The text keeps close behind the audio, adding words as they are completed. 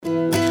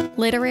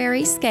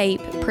Literary Scape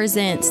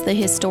presents the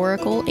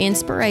historical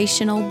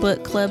inspirational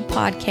book club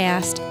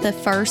podcast, the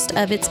first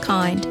of its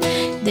kind.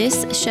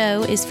 This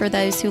show is for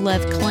those who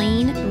love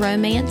clean,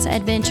 romance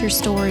adventure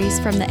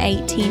stories from the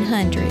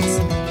 1800s.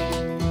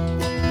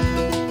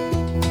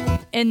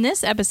 In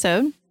this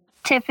episode,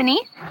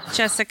 Tiffany,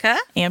 Jessica,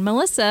 and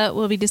Melissa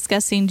will be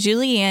discussing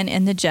Julianne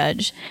and the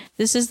Judge.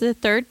 This is the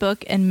third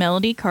book in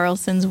Melody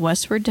Carlson's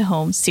Westward to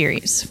Home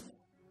series.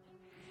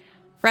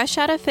 Fresh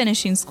out of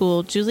finishing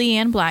school,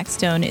 Julianne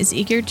Blackstone is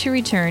eager to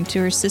return to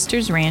her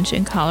sister's ranch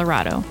in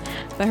Colorado,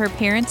 but her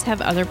parents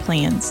have other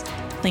plans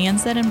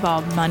that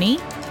involve money,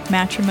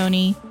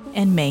 matrimony,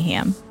 and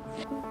mayhem.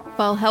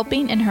 While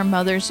helping in her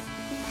mother's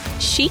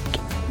chic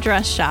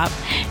dress shop,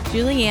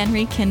 Julianne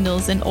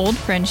rekindles an old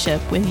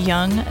friendship with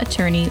young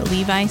attorney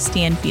Levi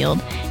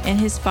Stanfield and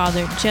his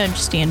father, Judge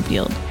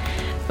Stanfield.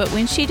 But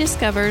when she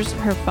discovers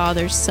her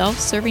father's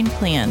self-serving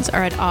plans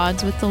are at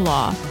odds with the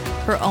law,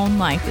 her own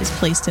life is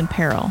placed in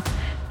peril.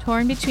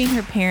 Torn between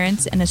her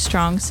parents and a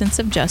strong sense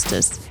of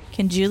justice,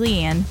 can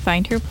Julianne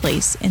find her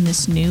place in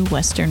this new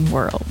Western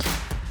world?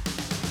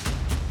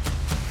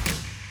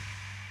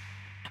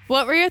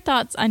 What were your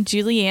thoughts on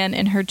Julianne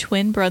and her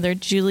twin brother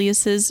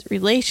Julius's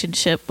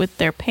relationship with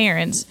their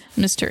parents,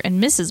 Mr.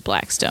 and Mrs.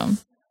 Blackstone?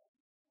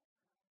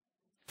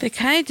 they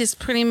kind of just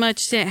pretty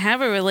much didn't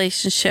have a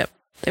relationship.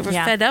 They were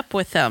fed up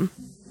with them.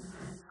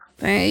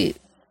 They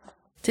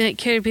didn't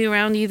care to be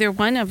around either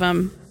one of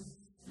them.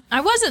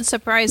 I wasn't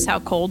surprised how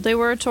cold they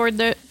were towards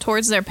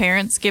their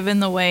parents, given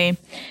the way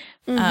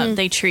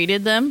they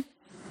treated them.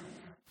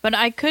 But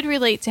I could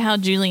relate to how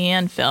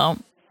Julianne felt.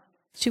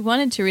 She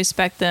wanted to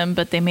respect them,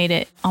 but they made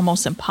it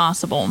almost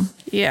impossible.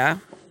 Yeah.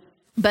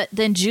 But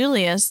then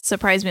Julius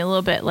surprised me a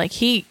little bit. Like,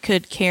 he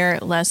could care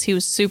less. He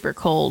was super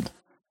cold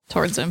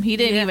towards them. He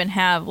didn't even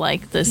have,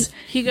 like, this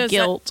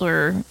guilt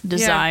or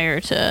desire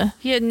to...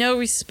 He had no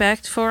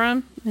respect for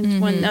him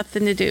and wanted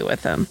nothing to do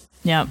with him.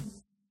 Yep.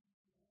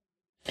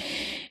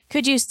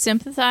 Could you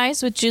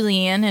sympathize with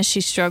Julianne as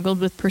she struggled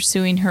with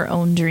pursuing her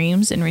own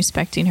dreams and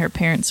respecting her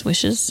parents'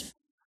 wishes?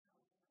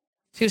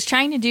 She was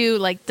trying to do,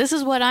 like, this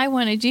is what I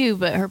want to do,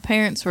 but her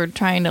parents were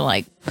trying to,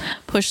 like,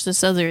 push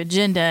this other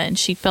agenda, and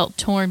she felt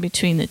torn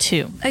between the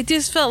two. I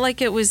just felt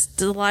like it was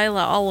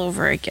Delilah all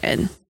over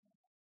again.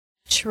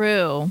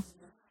 True.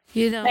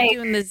 You know, I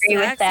doing the agree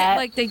with exact that.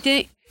 like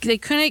they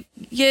couldn't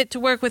get it to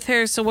work with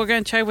her, so we're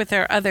going to try with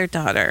our other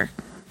daughter.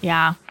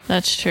 Yeah,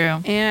 that's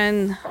true.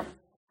 And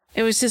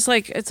it was just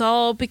like, it's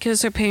all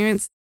because her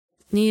parents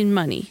needed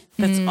money.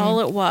 That's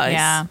all it was.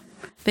 Yeah.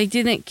 They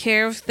didn't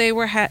care if they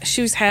were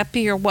she was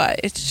happy or what.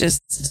 It's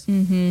just...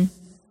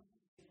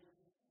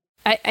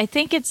 I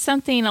think it's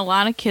something a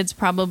lot of kids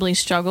probably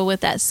struggle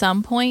with at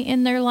some point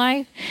in their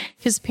life,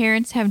 because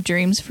parents have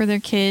dreams for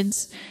their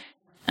kids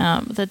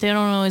that they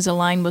don't always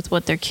align with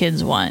what their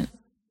kids want.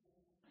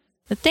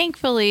 But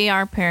thankfully,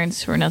 our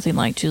parents were nothing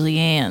like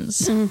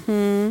Julianne's.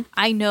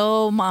 I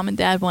know Mom and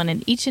Dad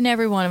wanted each and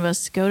every one of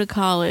us to go to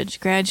college,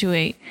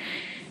 graduate,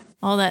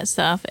 all that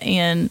stuff,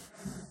 and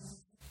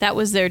that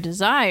was their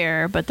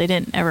desire, but they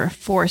didn't ever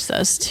force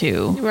us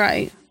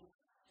to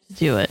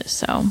do it.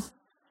 So,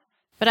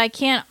 but I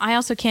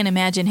also can't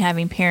imagine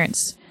having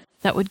parents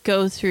that would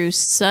go through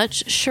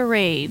such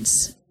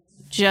charades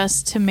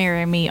just to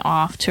marry me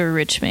off to a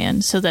rich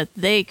man so that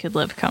they could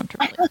live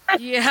comfortably.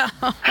 Yeah.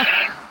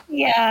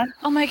 Yeah.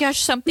 Oh my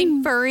gosh,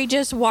 something furry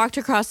just walked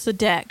across the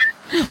deck.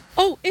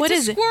 Oh, it's What a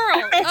is it?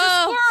 squirrel. It's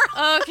a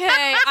squirrel.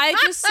 Okay. I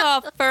just saw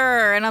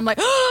fur and I'm like,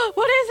 oh,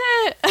 what is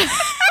it?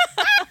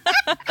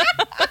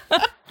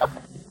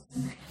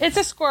 It's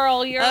a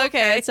squirrel. You're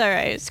okay. It's all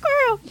right.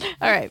 Squirrel.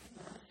 All right.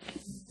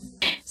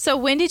 So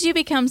when did you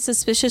become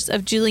suspicious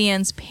of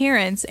Julianne's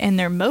parents and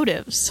their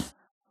motives?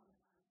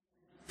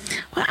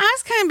 Well, I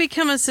was kind of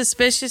becoming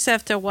suspicious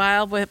after a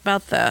while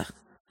about her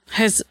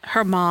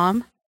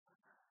mom.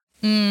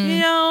 You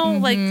know,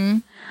 like,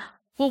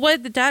 well,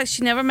 what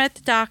she never met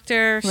the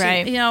doctor.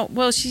 Right. You know,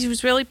 well, she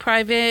was really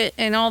private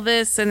and all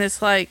this, and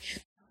it's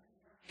like.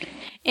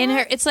 And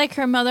it's like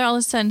her mother all of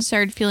a sudden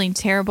started feeling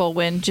terrible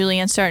when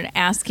Julianne started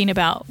asking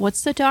about,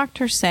 what's the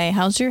doctor say?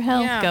 How's your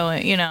health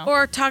going? You know,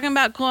 or talking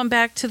about going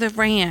back to the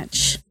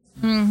ranch.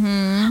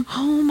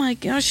 Oh my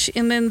gosh.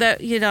 And then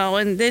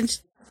and then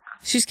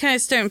she's kind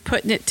of starting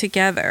putting it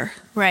together.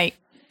 right.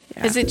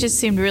 Because it just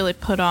seemed really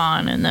put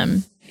on. And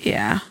then,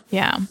 Yeah.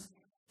 yeah.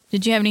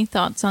 Did you have any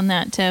thoughts on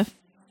that, Tiff?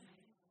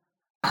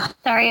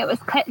 Sorry, it was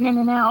cutting in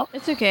and out.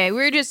 It's okay. We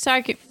were just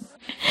talking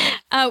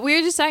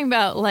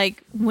about,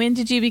 like, when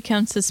did you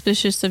become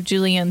suspicious of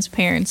Julianne's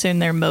parents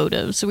and their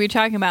motives? So we were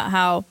talking about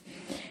how,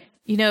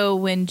 you know,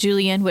 when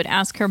Julianne would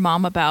ask her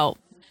mom about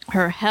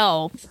her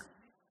health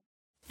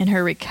and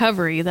her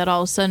recovery, that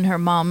all of a sudden her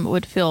mom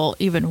would feel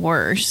even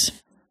worse.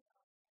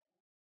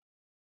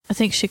 I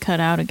think she cut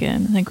out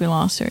again. I think we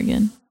lost her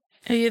again.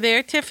 Are you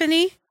there,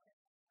 Tiffany?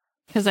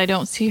 Because I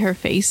don't see her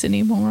face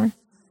anymore.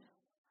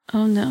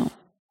 Oh, no.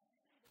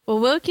 Well,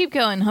 we'll keep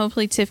going.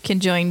 Hopefully Tiff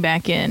can join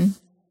back in.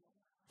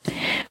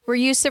 Were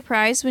you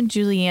surprised when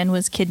Julianne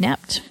was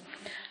kidnapped?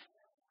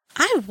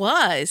 I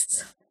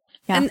was.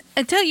 Yeah. And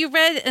until you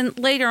read and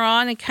later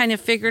on and kind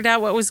of figured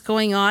out what was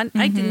going on,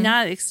 I did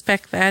not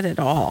expect that at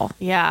all.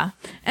 Yeah.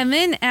 And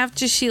then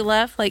after she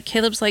left, like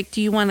Caleb's like,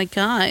 "Do you want a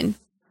gun?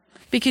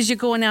 Because you're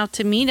going out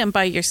to meet him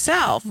by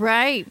yourself."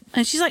 Right.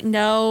 And she's like,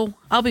 "No,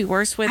 I'll be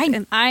worse with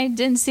it." I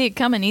didn't see it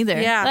coming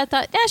either. Yeah. I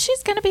thought, yeah,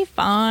 she's going to be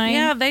fine.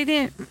 Yeah,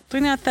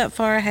 they're not that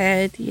far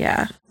ahead.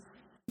 Yeah.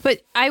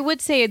 But I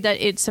would say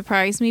that it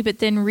surprised me. But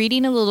then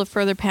reading a little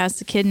further past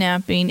the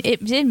kidnapping,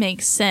 it did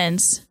make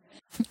sense.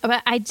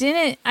 But I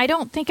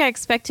don't think I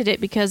expected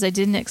it because I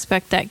didn't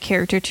expect that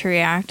character to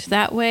react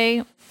that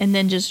way and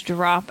then just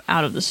drop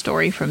out of the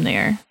story from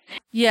there.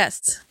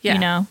 Yes. Yeah. You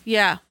know?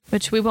 Yeah.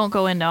 Which we won't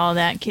go into all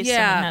that in case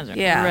someone hasn't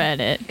read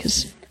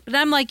it. But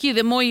I'm like you.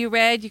 The more you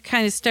read, you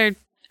kind of started,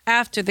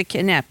 after the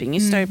kidnapping, you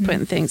started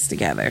putting things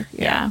together.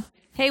 Yeah.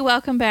 Hey,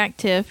 welcome back,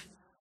 Tiff.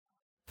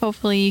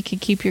 Hopefully you can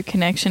keep your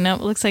connection up.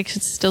 It looks like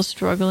she's still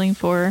struggling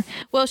for her.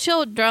 Well,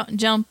 she'll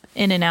jump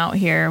in and out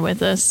here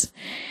with us.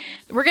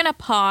 We're going to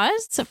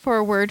pause for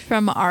a word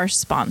from our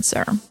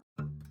sponsor.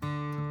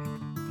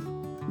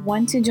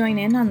 Want to join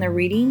in on the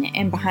reading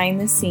and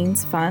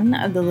behind-the-scenes fun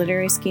of the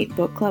Literary Escape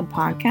Book Club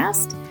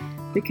podcast?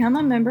 Become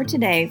a member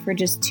today for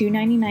just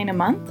 $2.99 a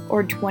month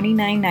or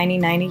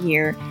 $29.99 a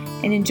year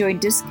and enjoy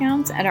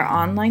discounts at our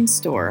online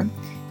store,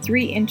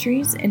 3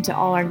 entries into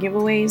all our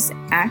giveaways,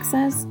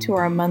 access to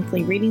our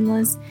monthly reading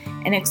list,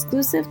 and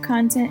exclusive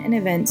content and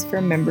events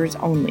for members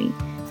only.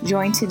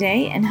 Join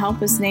today and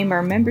help us name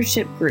our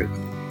membership group.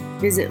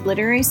 Visit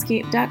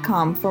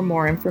literaryescape.com for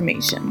more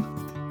information.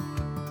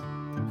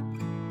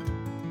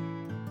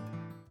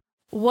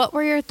 What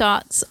were your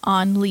thoughts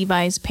on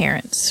Levi's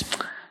parents?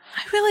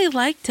 I really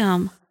liked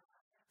them.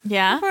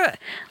 Yeah? They were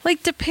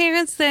like the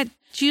parents that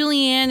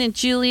Julianne and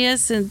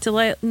Julius and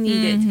Delilah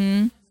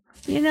needed.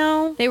 You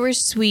know? They were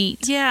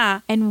sweet.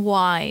 Yeah. And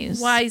wise.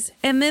 Wise.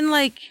 And then,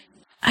 like,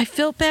 I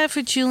felt bad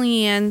for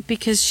Julianne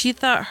because she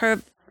thought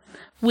her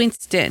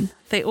Winston.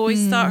 They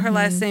always thought her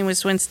last name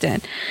was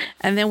Winston.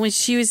 And then when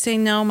she would say,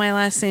 "No, my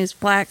last name is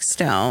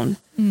Blackstone,"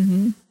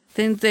 then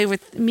they would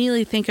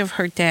immediately think of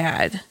her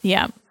dad.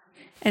 Yeah.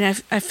 And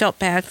I felt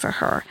bad for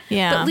her.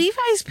 Yeah. But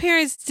Levi's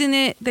parents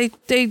didn't.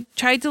 They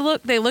tried to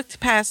look. They looked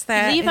past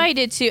that. Levi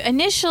did too.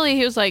 Initially,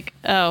 he was like,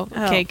 "Oh,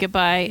 okay,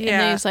 goodbye." And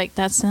then he was like,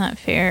 "That's not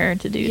fair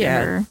to do to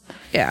her."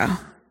 Yeah.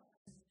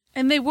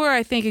 And they were,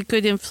 I think, a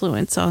good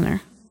influence on her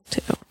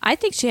too. I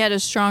think she had a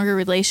stronger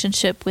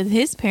relationship with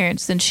his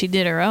parents than she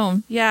did her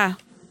own. Yeah.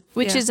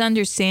 Which is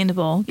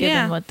understandable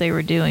given what they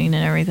were doing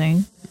and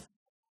everything.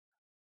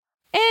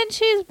 And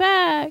she's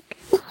back.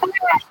 I'm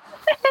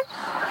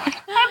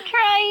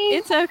trying.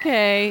 It's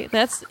okay.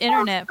 That's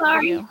internet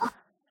for you.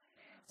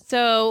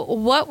 So,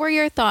 what were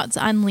your thoughts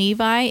on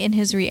Levi and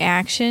his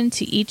reaction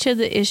to each of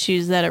the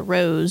issues that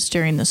arose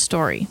during the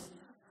story?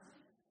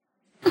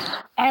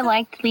 I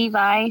liked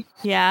Levi.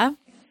 Yeah?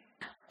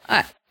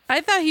 I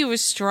thought he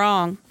was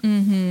strong.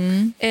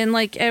 And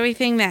like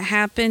everything that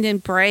happened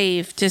and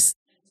brave just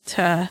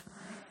to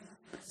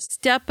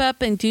step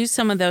up and do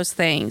some of those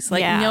things.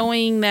 Like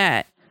knowing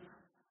that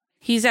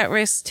he's at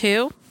risk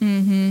too.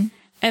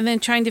 And then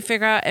trying to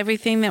figure out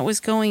everything that was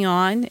going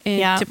on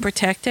and to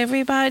protect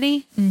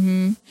everybody.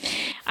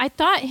 I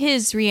thought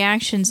his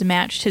reactions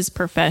matched his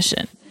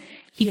profession.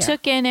 He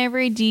took in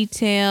every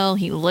detail.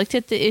 He looked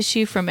at the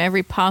issue from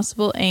every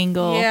possible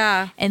angle.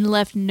 And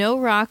left no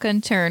rock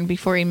unturned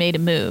before he made a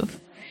move.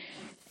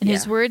 And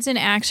his words and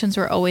actions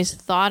were always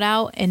thought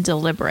out and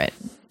deliberate.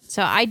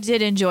 So I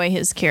did enjoy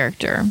his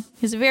character.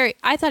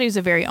 I thought he was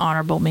a very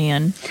honorable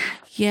man.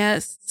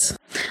 Yes.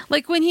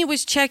 Like when he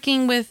was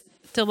checking with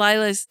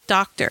Delilah's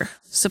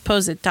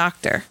supposed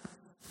doctor.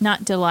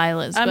 Not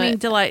Delilah's, I mean,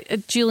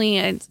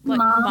 Julianne's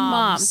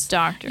mom's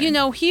doctor. You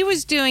know, he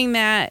was doing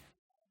that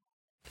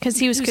because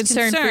he was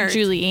concerned for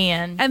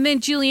Julianne. And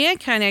then Julianne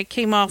kind of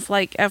came off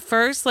like at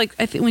first, like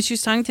I think when she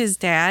was talking to his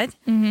dad,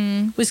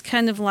 was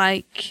kind of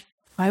like,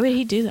 why would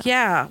he do that?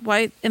 Yeah,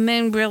 why? And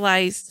then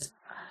realized,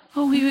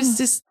 he was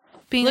just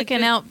being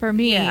looking out for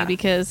me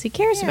because he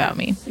cares about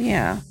me.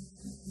 Yeah.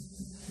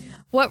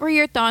 What were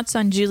your thoughts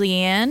on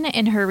Julianne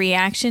and her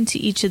reaction to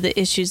each of the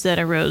issues that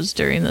arose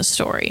during the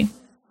story?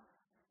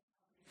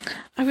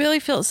 I really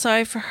felt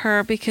sorry for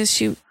her because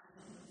she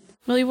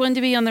really wanted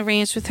to be on the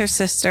ranch with her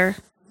sister.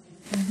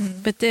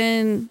 But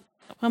then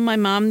when my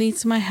mom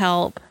needs my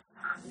help,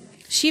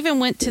 she even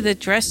went to the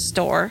dress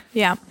store.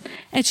 Yeah.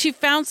 And she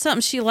found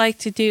something she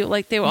liked to do.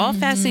 Like they were all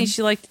fascinated.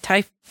 She liked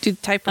to do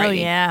typewriting.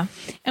 Oh, yeah.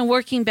 And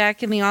working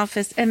back in the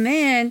office. And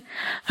then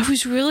I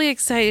was really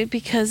excited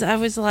because I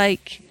was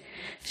like,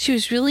 she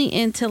was really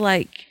into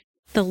like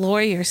the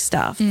lawyer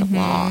stuff, the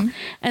law.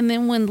 And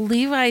then when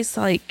Levi's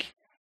like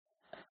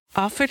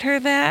offered her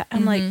that,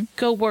 I'm like,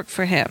 go work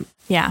for him.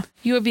 Yeah.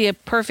 You would be a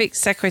perfect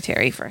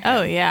secretary for him.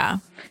 Oh, yeah.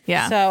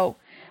 Yeah. So,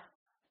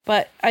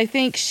 but I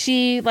think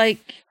she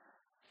like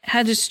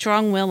had a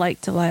strong will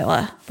like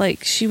Delilah.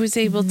 Like she was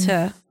able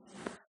to,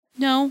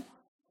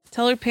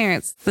 tell her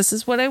parents, this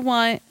is what I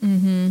want.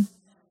 And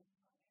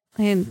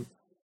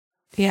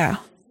yeah.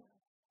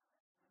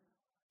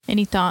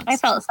 Any thoughts? I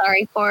felt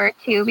sorry for her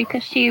too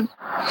because she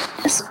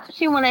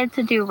wanted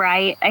to do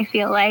right. I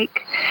feel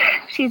like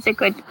she was a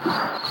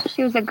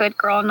good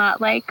girl,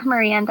 not like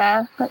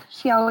Miranda, but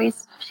she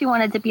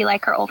wanted to be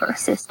like her older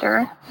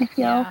sister, I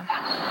feel.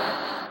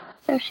 Yeah.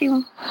 So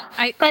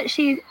I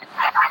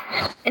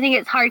think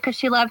it's hard because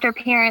she loved her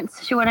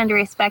parents. She wanted to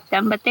respect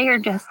them, but they are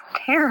just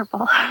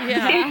terrible.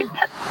 Yeah.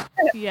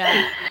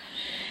 Yeah.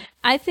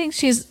 I think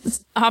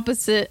she's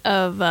opposite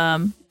of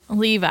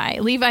Levi.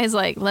 Levi's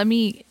like, let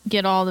me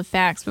get all the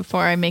facts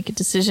before I make a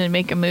decision,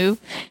 make a move.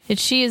 And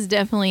she is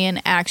definitely an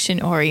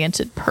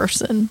action-oriented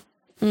person.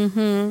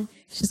 Mm-hmm.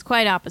 She's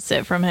quite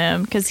opposite from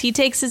him because he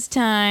takes his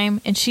time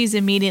and she's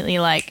immediately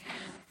like,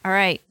 all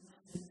right,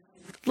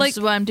 this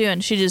is what I'm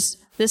doing.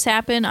 This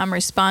happened, I'm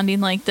responding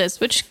like this,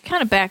 which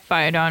kind of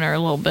backfired on her a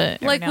little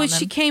bit. Like when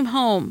she came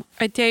home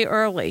a day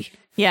early.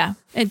 Yeah.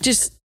 And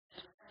just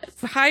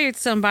hired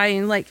somebody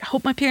and like,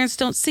 hope my parents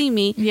don't see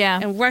me. Yeah.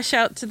 And rush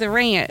out to the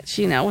ranch,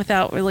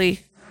 without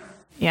really.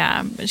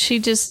 Yeah. But she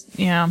just,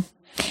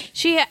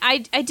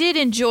 I did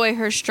enjoy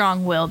her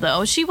strong will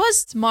though. She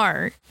was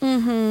smart.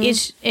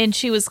 Mm-hmm. And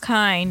she was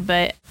kind,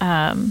 but,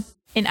 and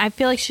I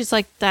feel like she's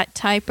like that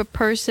type of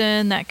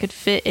person that could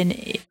fit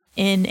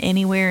in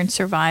anywhere and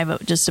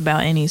survive just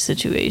about any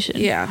situation.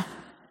 Yeah.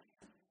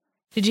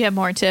 Did you have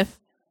more, Tiff?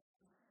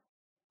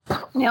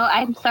 No,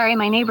 I'm sorry.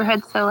 My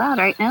neighborhood's so loud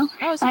right now.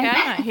 Oh, it's okay. I'm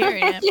not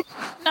hearing it.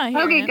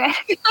 Okay, good.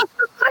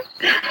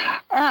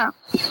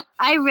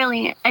 I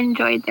really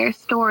enjoyed their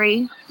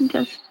story.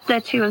 Just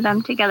the two of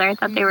them together. I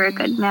thought they were a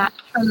good match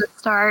from the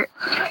start.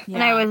 Yeah.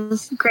 And I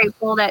was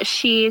grateful that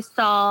she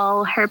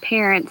saw her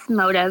parents'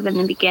 motive in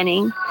the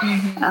beginning.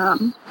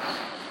 Mm-hmm.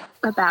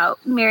 About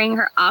marrying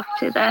her off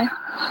to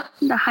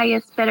the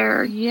highest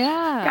bidder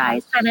guy,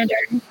 senator.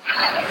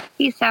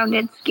 He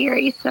sounded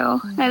scary,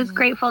 so I was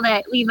grateful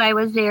that Levi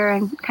was there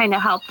and kind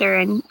of helped her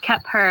and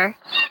kept her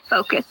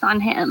focused on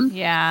him.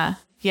 Yeah.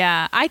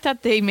 I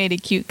thought they made a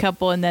cute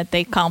couple and that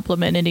they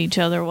complimented each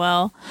other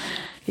well.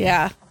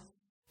 Yeah.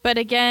 But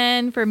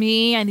again, for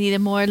me, I needed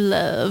more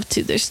love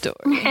to their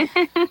story.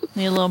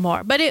 Need a little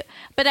more. But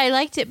I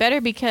liked it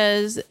better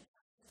because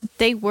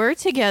they were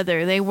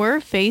together. They were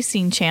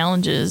facing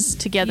challenges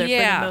together for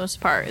the most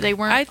part. They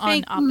weren't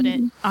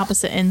on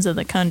opposite ends of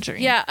the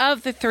country. Yeah,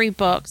 of the 3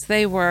 books,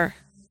 they were.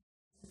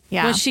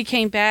 Yeah. When she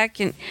came back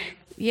and,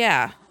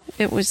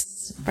 it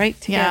was right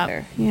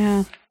together.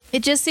 Yeah.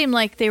 It just seemed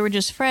like they were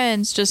just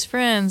friends,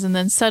 and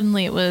then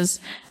suddenly it was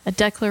a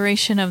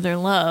declaration of their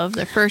love,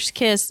 their first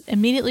kiss,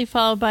 immediately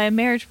followed by a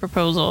marriage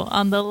proposal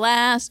on the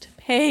last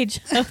page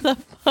of the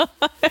book.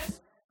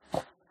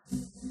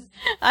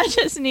 I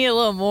just need a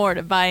little more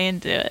to buy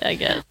into it, I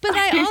guess. But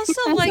I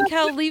also like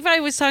how Levi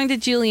was talking to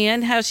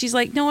Julianne, how she's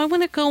like, no, I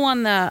want to go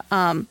on the,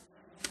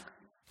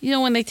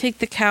 when they take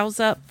the cows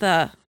up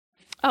the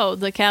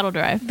cattle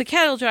drive. The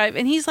cattle drive.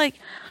 And he's like,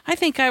 I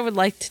think I would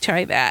like to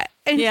try that.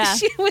 And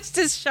she was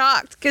just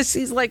shocked because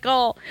she's like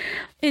all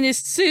in his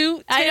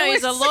suit. I know,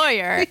 he's a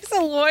lawyer. He's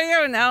a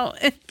lawyer now,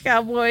 and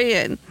cowboy.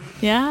 And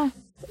yeah,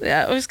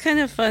 it was kind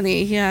of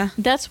funny. Yeah.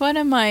 That's one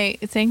of my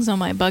things on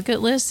my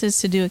bucket list is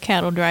to do a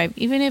cattle drive.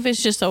 Even if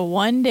it's just a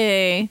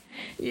one-day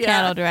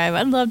cattle drive.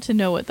 I'd love to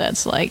know what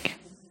that's like.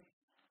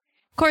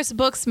 Of course,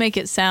 books make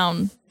it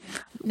sound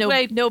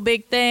no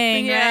big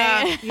thing,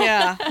 right?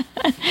 Yeah.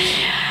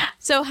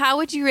 So how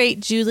would you rate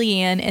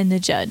Julianne and the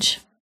Judge?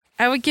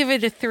 I would give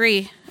it a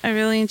 3. I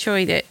really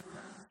enjoyed it.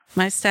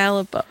 My style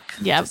of book.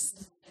 Yep.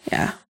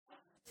 Yeah.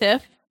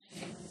 Tiff?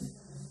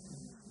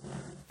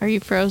 Are you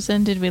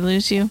frozen? Did we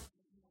lose you?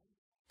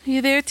 Are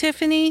you there,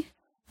 Tiffany?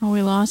 Oh,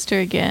 we lost her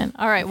again.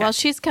 All right. Okay. While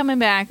she's coming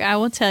back, I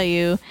will tell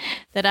you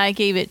that I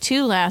gave it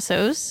 2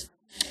 lassos.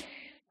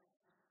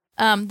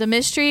 The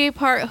mystery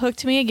part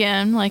hooked me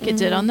again, like it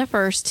did on the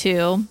first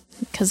 2,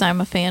 because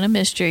I'm a fan of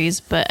mysteries.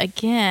 But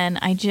again,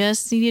 I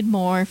just needed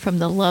more from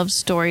the love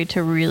story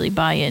to really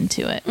buy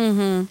into it.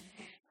 Mm-hmm.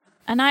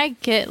 And I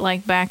get,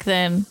 like, back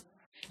then,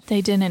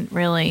 they didn't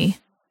really,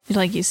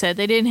 like you said,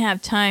 they didn't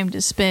have time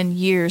to spend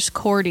years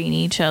courting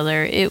each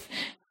other.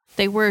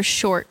 They were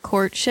short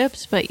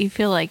courtships, but you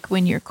feel like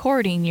when you're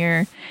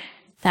courting,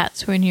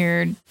 that's when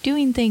you're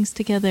doing things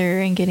together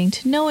and getting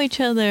to know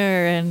each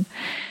other and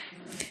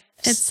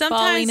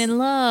falling in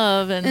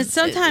love. And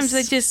sometimes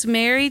they just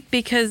married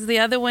because the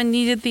other one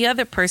needed the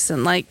other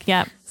person. Like,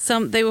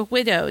 they were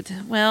widowed.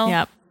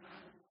 Well,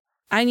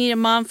 I need a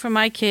mom for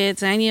my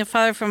kids, and I need a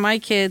father for my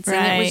kids. Right.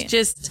 And it was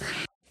just,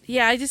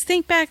 I just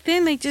think back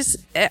then I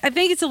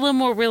think it's a little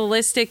more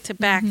realistic to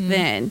back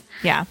then.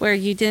 Yeah. Where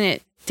you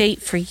didn't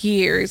date for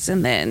years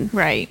and then.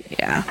 Right.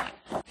 Yeah.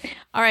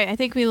 All right. I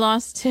think we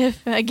lost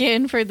Tiff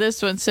again for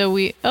this one. So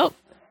here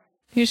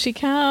she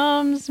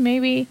comes.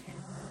 Maybe.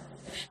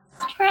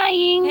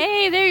 Trying.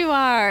 Hey, there you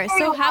are.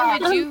 So how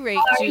would you rate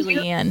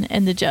Julianne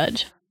and the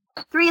Judge?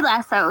 3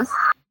 lassos.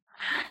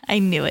 I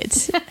knew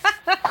it. It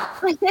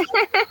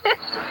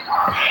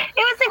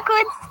was a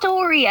good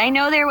story. I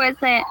know there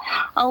wasn't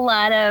a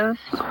lot of,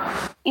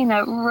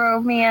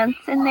 romance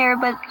in there,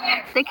 but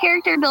the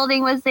character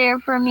building was there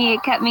for me.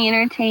 It kept me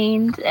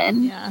entertained,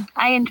 and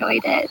I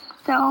enjoyed it.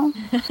 So.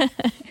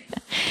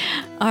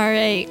 All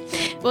right.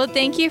 Well,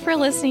 thank you for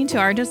listening to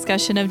our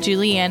discussion of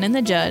Julianne and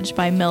the Judge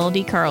by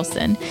Melody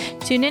Carlson.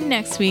 Tune in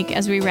next week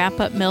as we wrap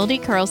up Melody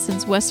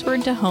Carlson's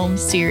Westward to Home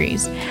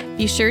series.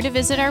 Be sure to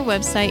visit our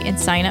website and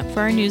sign up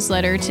for our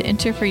newsletter to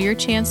enter for your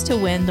chance to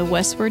win the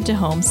Westward to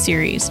Home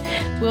series.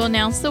 We'll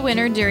announce the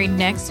winner during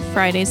next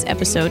Friday's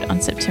episode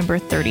on September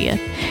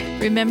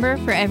 30th. Remember,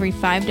 for every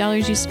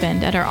 $5 you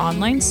spend at our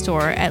online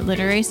store at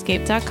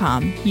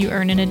literaryscape.com, you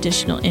earn an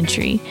additional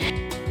entry.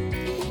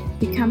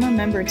 Become a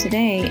member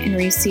today and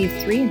receive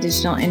 3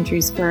 additional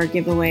entries for our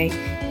giveaway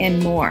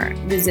and more.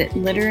 Visit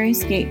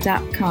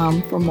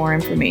literaryscape.com for more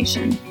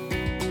information.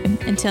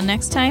 Until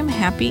next time,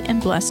 happy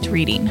and blessed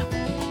reading.